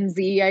 with Gen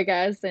Z, I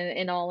guess,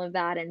 and all of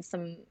that, and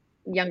some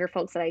younger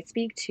folks that I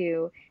speak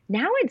to,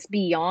 now it's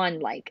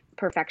beyond, like,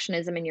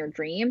 perfectionism in your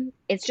dream,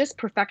 it's just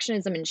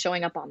perfectionism in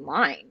showing up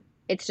online.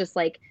 It's just,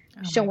 like,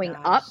 Oh my showing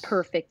up gosh.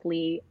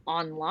 perfectly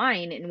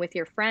online and with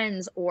your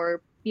friends,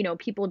 or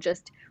people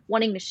just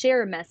wanting to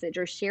share a message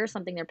or share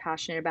something they're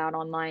passionate about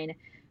online,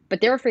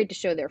 but they're afraid to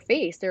show their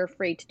face, they're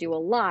afraid to do a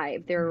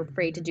live, they're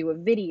afraid to Hmm. do a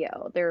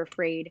video, they're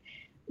afraid,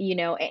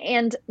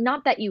 and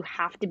not that you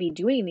have to be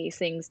doing these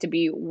things to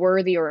be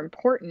worthy or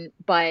important,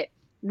 but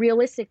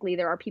realistically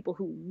there are people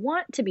who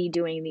want to be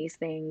doing these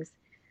things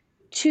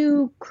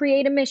to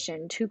create a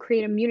mission, to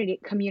create a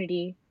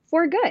community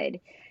for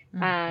good.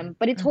 Hmm.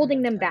 But it's holding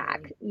Hmm. them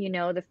back,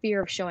 Totally. the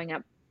fear of showing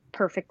up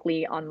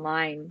perfectly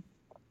online.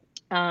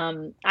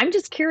 I'm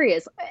just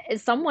curious,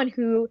 as someone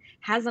who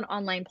has an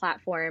online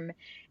platform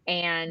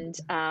and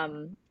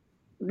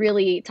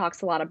really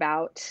talks a lot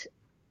about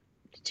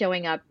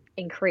showing up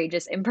in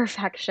courageous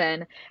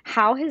imperfection,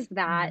 how has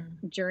that Hmm.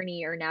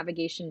 journey or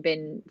navigation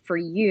been for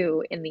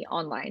you in the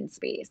online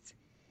space?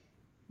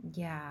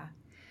 Yeah.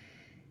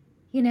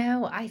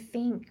 I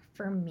think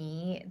for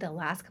me, the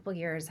last couple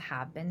years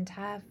have been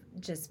tough,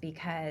 just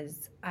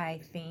because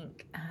I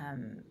think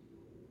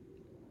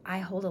I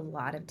hold a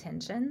lot of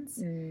tensions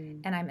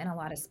Mm, and I'm in a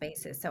lot of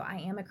spaces. So I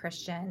am a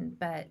Christian,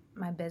 but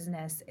my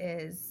business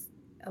is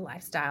a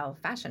lifestyle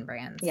fashion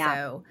brand. yeah,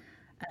 So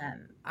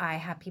I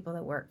have people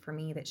that work for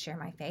me that share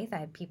my faith. I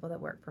have people that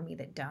work for me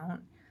that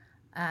don't.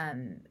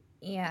 Um,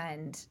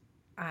 and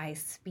I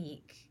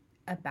speak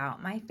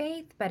about my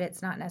faith, but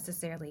it's not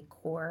necessarily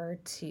core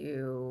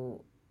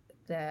to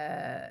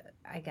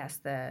I guess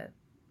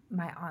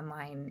my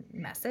online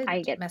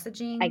I get, I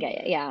messaging. get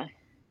it. Yeah.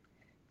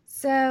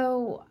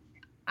 So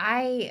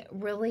I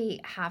really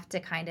have to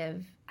kind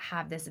of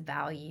have this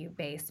value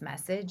based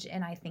message.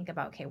 And I think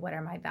about, okay, what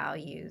are my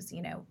values?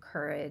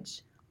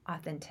 Courage,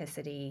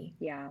 authenticity,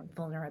 Yeah.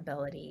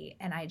 vulnerability.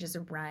 And I just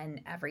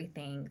run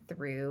everything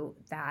through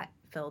that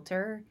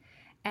filter.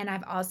 And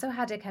I've also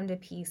had to come to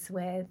peace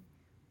with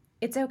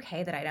it's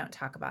okay that I don't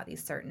talk about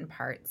these certain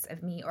parts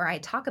of me, or I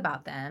talk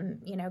about them,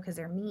 because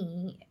they're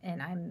me.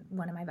 And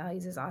one of my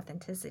values is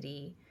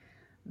authenticity,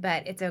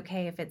 but it's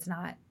okay if it's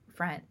not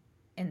front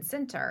and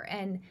center.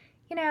 And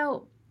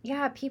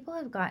yeah, people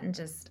have gotten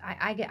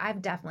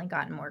I've definitely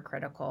gotten more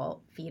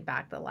critical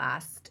feedback the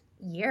last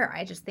year.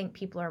 I just think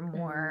people are Mm.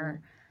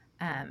 more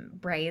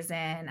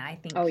brazen. I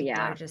think Oh, people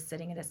are yeah. just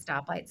sitting at a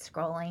stoplight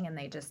scrolling and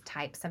they just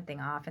type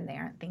something off and they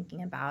aren't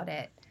thinking about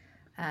it.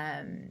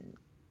 Um,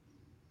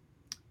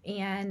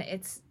 and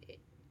it's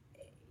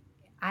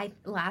I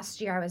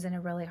last year I was in a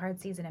really hard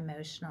season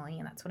emotionally,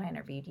 and that's when I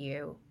interviewed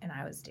you, and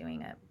I was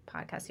doing a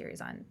podcast series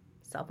on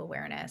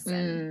self-awareness, and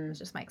it Mm. was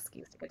just my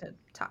excuse to get to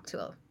talk to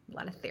a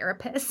lot of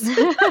therapists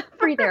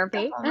Free for a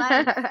therapy. couple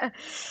months,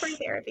 free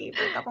therapy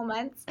for a couple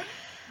months.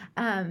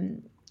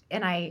 And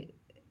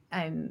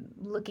I'm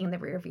looking in the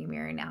rearview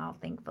mirror now,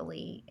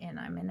 thankfully, and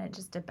I'm in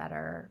just a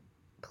better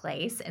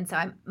place, and so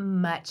I'm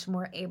much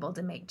more able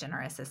to make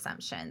generous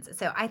assumptions.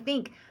 So I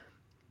think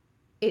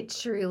it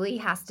truly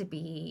has to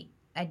be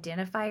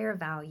identify your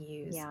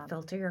values, Yeah.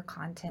 filter your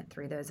content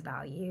through those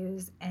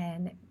values,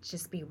 and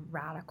just be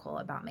radical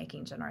about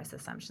making generous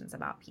assumptions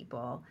about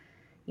people.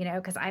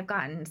 Because I've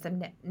gotten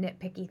some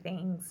nitpicky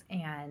things,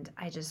 and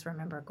I just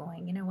remember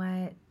going, you know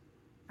what?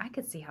 I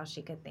could see how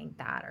she could think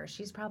that, or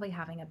she's probably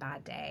having a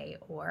bad day,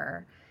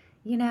 or,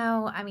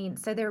 I mean,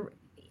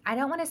 I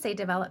don't want to say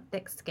develop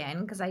thick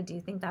skin because I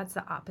do think that's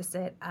the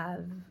opposite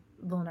of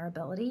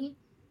vulnerability,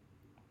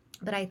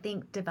 but I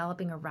think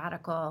developing a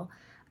radical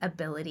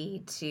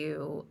ability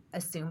to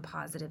assume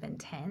positive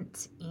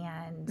intent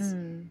and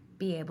Mm.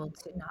 be able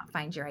to not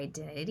find your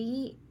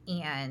identity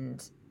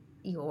and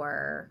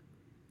your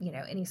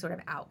any sort of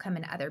outcome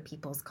in other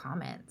people's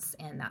comments,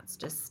 and that's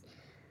just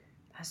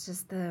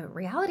the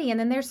reality. And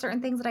then there's certain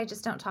things that I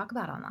just don't talk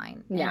about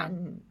online, Yeah.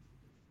 And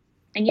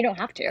you don't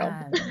have to.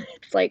 um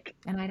It's like,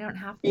 and I don't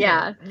have to,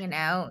 yeah.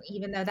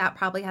 even though that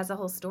probably has a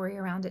whole story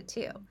around it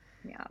too.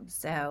 Yeah.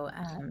 So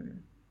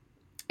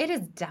it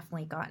has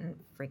definitely gotten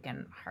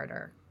freaking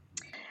harder.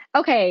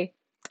 Okay.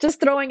 Just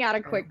throwing out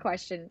a True. quick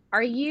question.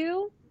 Are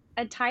you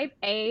a type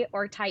A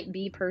or type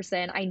B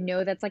person? I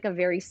know that's like a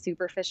very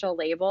superficial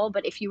label,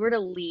 but if you were to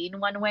lean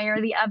one way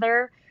or the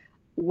other,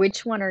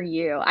 which one are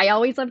you? I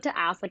always love to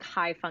ask like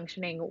high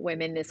functioning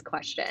women this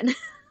question.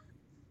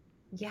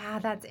 Yeah,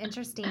 that's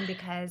interesting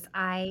because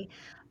I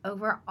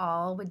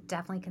overall would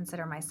definitely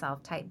consider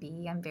myself type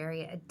B. I'm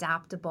very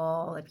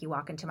adaptable. If you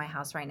walk into my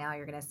house right now,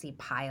 you're going to see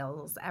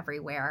piles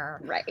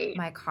everywhere. Right.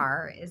 My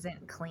car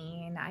isn't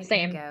clean. I can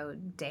Same. go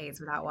days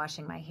without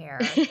washing my hair.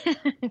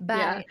 But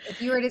Yeah.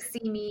 if you were to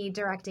see me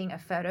directing a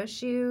photo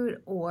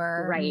shoot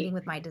or Right. meeting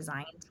with my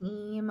design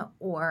team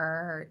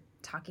or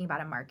talking about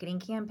a marketing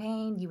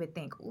campaign, you would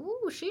think,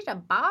 "Ooh, she's a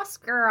boss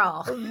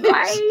girl."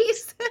 Right.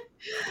 She's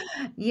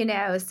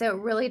so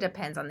it really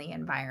depends on the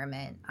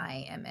environment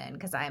I am in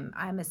because I'm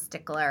a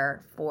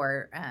stickler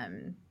for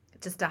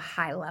just a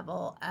high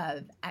level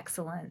of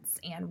excellence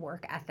and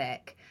work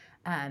ethic.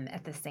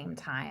 At the same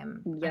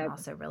time, I'm Yep.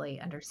 also really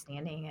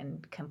understanding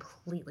and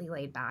completely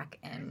laid back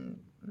in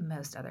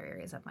most other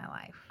areas of my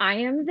life. I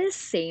am the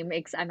same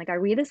I'm like, are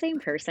we the same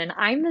person?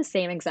 I'm the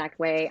same exact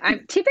way.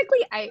 I'm typically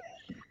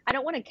I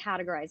don't want to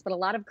categorize, but a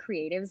lot of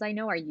creatives I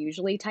know are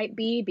usually type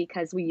B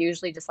because we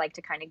usually just like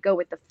to kind of go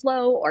with the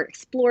flow or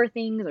explore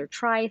things or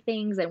try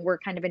things. And we're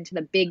kind of into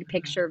the big Mhm.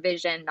 picture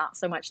vision, not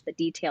so much the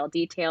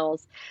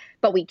details,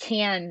 but we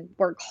can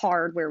work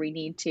hard where we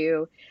need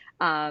to.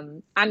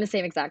 I'm the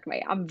same exact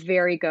way. I'm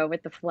very go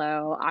with the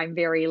flow. I'm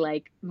very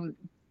like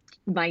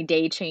my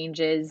day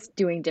changes,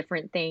 doing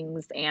different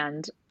things,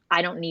 and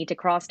I don't need to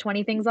cross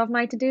 20 things off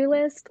my to-do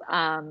list.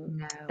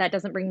 No, That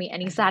doesn't bring me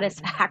any I get exactly what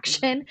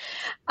satisfaction.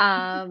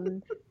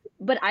 Um,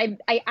 but I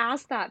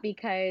ask that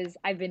because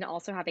I've been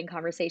also having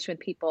conversation with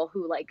people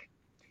who like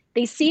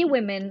they see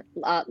women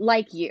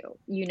like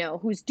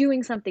who's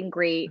doing something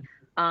great,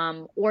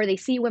 you or they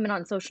see women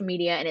on social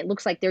media and it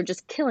looks like they're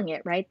just killing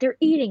it, right? Their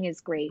eating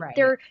is great. right.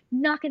 They're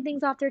knocking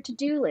things off their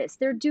to-do list.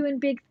 They're doing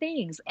big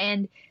things.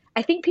 And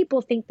I think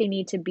people think they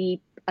need to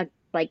be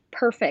like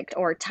perfect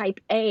or type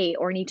A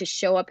or need to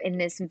show up in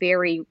this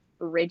very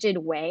rigid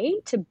way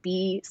to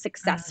be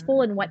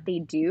successful in what Mhm. they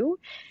do.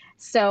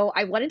 So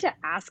I wanted to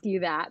ask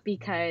you that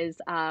because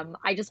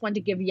I just wanted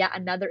to give yet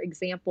another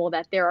example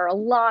that there are a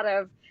lot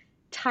of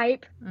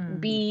type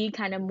Mm, B,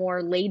 kind of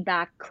more laid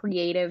back,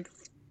 creative,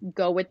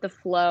 go with the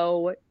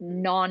flow,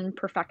 non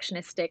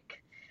perfectionistic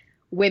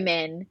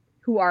women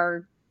who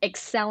are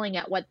excelling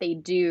at what they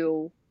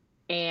do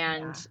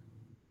and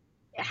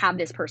yeah. have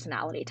this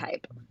personality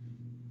type.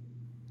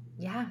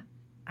 Yeah,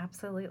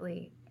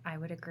 absolutely. I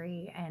would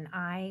agree. And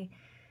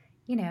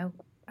you know,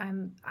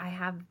 I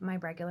have my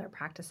regular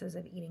practices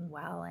of eating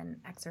well and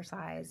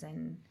exercise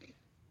and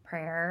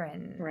prayer,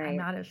 and I'm Right.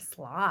 not a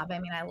slob. I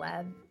mean, I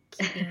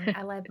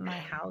love my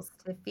house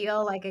to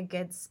feel like a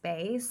good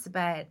space,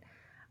 but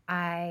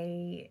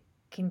I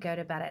can go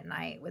to bed at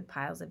night with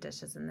piles of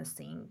dishes in the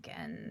sink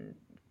and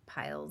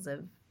piles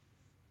of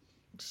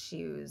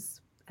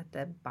shoes at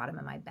the bottom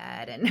of my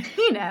bed and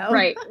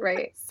Right,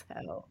 right.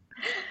 so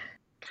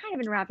Kind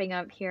of in wrapping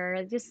up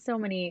here, just so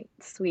many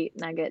sweet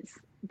nuggets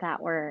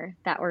that were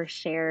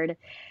shared.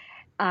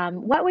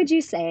 What would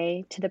you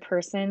say to the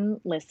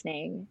person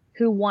listening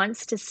who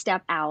wants to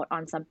step out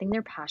on something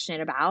they're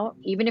passionate about,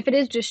 even if it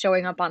is just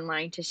showing up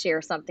online to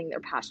share something they're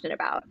passionate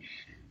about,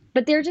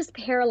 but they're just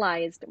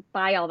paralyzed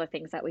by all the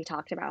things that we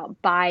talked about,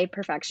 by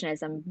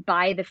perfectionism,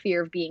 by the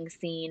fear of being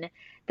seen,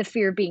 the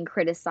fear of being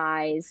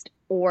criticized,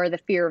 or the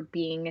fear of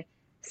being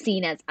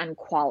seen as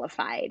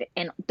unqualified.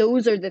 And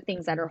those are the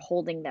things that are mhm,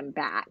 holding them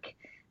back.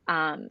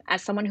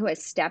 As someone who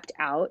has stepped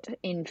out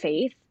in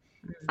faith,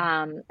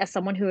 mhm. as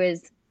someone who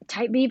is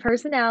type B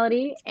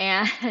personality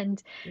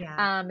and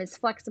Yeah. is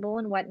flexible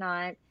and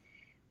whatnot,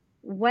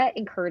 what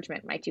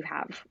encouragement might you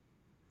have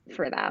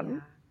for them? Yeah.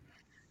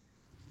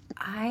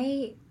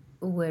 I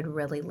would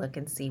really look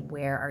and see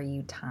where are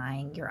you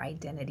tying your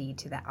identity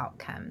to the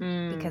outcome,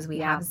 because we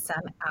Yeah. have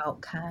some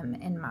outcome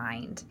in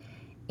mind.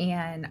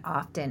 And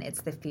often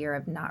it's the fear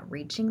of not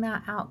reaching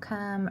that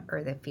outcome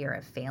or the fear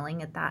of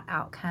failing at that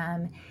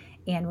outcome.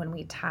 And when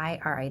we tie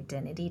our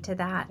identity to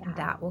that, Yeah.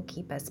 that will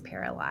keep us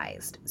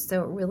paralyzed.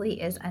 So it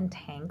really is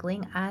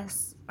untangling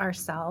us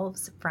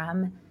ourselves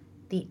from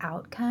the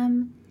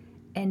outcome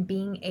and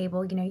being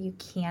able, you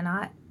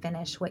cannot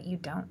finish what you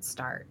don't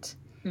start.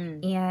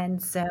 Mm.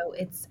 And so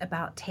it's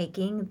about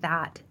taking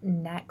that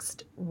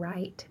next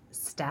right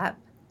step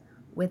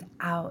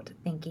without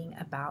thinking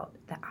about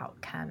the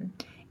outcome.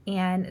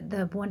 And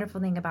the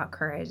wonderful thing about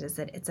courage is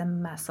that it's a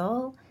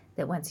muscle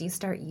that once you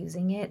start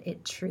using it,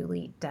 it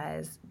truly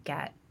does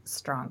get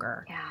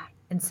stronger. Yeah.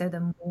 And so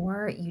the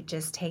more you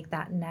just take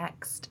that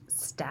next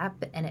step,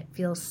 and it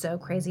feels so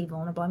crazy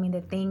vulnerable. I mean,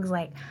 the things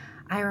like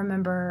I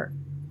remember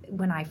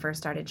when I first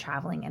started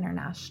traveling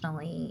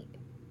internationally,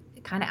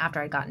 kind of after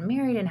I'd gotten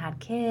married and had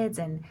kids,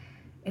 and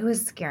it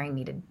was scaring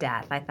me to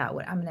death. I thought,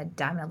 what, I'm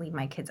gonna leave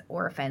my kids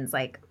orphans.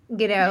 Like,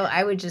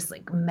 I would just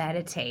like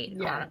meditate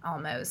Yeah. on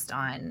almost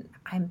on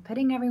I'm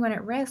putting everyone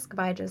at risk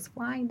by just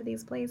flying to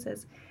these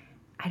places.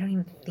 I don't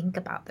even think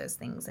about those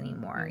things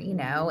anymore,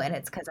 Mm. and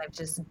it's because I've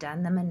just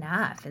done them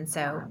enough. And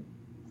Yeah. so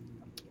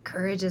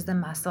courage is the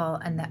muscle,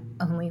 and the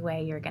only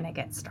way you're gonna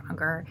get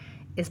stronger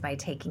is by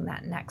taking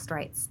that next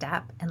right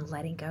step and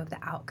letting go of the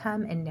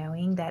outcome, and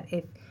knowing that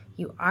if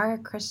you are a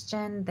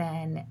Christian,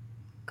 then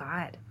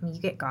God, I mean,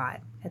 you get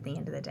God at the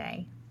end of the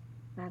day.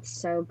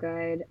 That's so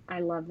good. I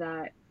love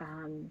that.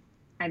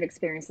 I've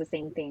experienced the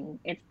same thing.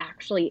 It's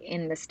actually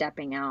in the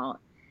stepping out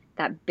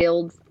that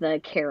builds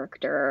the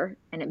character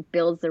and it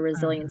builds the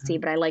resiliency.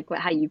 Mhm. But I like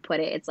how you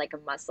put it. It's like a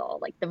muscle.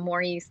 Like the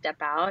more you step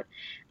out,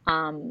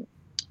 um,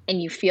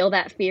 and you feel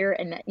that fear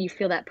and that you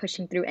feel that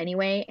pushing through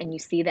anyway, and you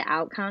see the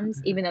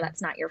outcomes, even though Mhm.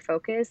 that's not your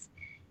focus,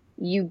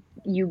 you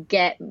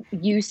get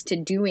used to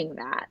doing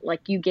that.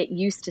 Like you get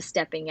used to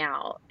stepping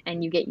out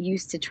and you get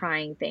used to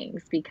trying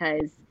things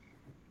because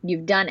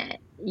you've done it,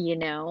 you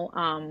know?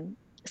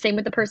 Same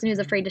with the person who's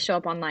afraid to show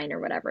up online or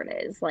whatever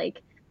it is.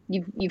 Like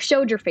you've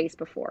showed your face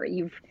before.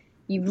 You've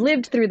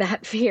lived through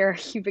that fear.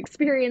 You've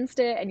experienced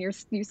it and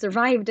you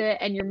survived it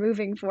and you're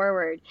moving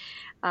forward.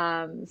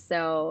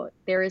 So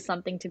there is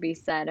something to be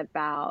said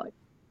about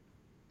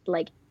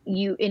like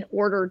you in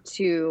order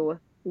to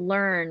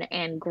learn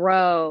and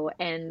grow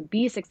and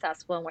be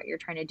successful in what you're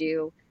trying to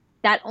do,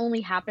 that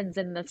only happens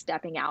in the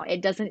stepping out.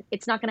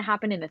 It's not going to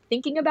happen in the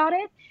thinking about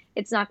it.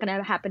 It's not going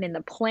to happen in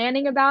the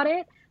planning about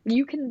it.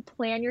 You can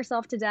plan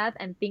yourself to death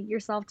and think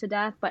yourself to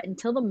death, but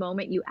until the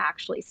moment you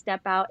actually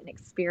step out and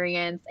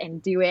experience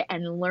and do it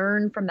and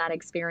learn from that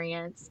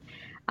experience,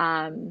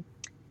 um,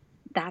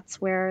 that's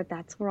where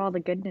all the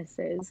goodness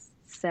is.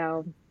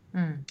 So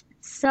Mm.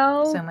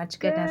 So so much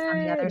goodness on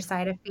the other good.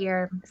 side of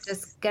fear.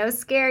 Just go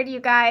scared, you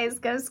guys.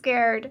 Go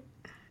scared.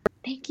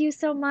 Thank you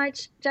so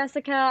much,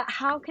 Jessica.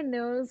 How can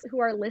those who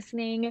are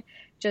listening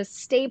just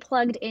stay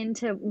plugged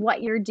into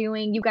what you're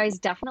doing? You guys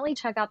definitely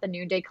check out the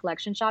Noonday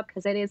Collection shop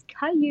because it is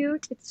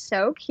cute. It's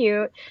so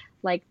cute,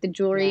 like the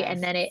jewelry,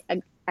 and Yes.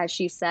 then as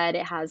she said,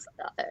 it has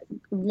a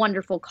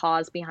wonderful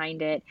cause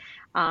behind it.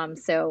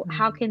 So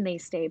how Mm. can they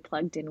stay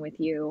plugged in with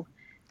you?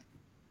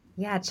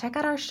 Yeah, check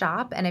out our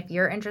shop. And if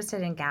you're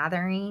interested in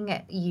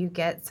gathering, you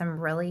get some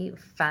really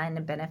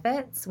fun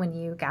benefits when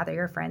you gather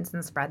your friends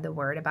and spread the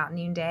word about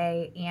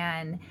Noonday.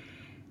 And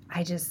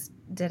I just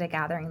did a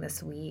gathering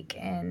this week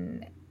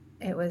and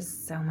it was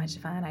so much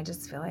fun. I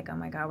just feel like, oh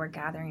my God, we're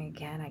gathering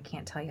again. I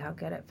can't tell you how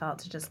good it felt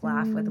to just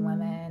laugh with Mm,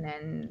 women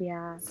and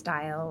yeah.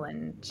 style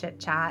and chit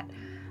chat.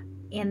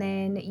 And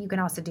then you can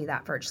also do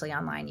that virtually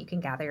online. You can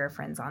gather your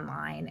friends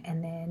online.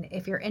 And then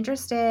if you're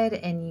interested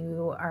and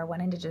you are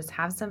wanting to just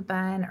have some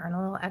fun, earn a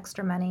little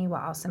extra money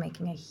while also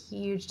making a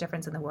huge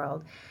difference in the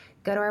world,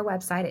 go to our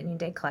website at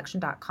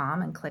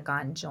noondaycollection.com and click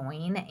on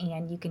join.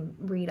 And you can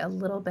read a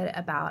little bit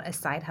about a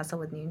side hustle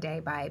with Noonday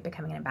by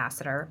becoming an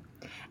ambassador.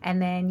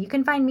 And then you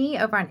can find me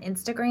over on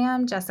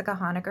Instagram, Jessica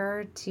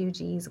Honegger,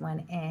 2G's,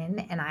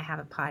 1N. And I have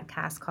a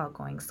podcast called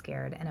Going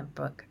Scared and a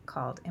book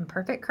called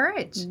Imperfect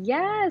Courage.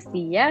 Yes,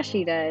 yes,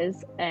 she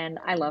does. And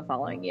I love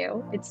following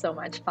you. It's so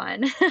much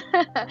fun.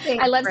 I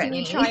Thanks, love seeing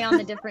you Brittany. try on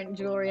the different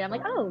jewelry. I'm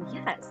like, oh,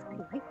 yes, I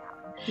like that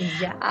one.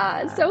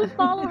 Yeah. So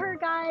follow her,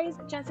 guys.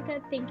 Jessica,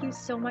 thank you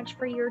so much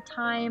for your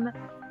time.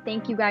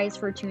 Thank you guys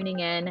for tuning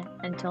in.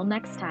 Until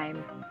next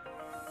time.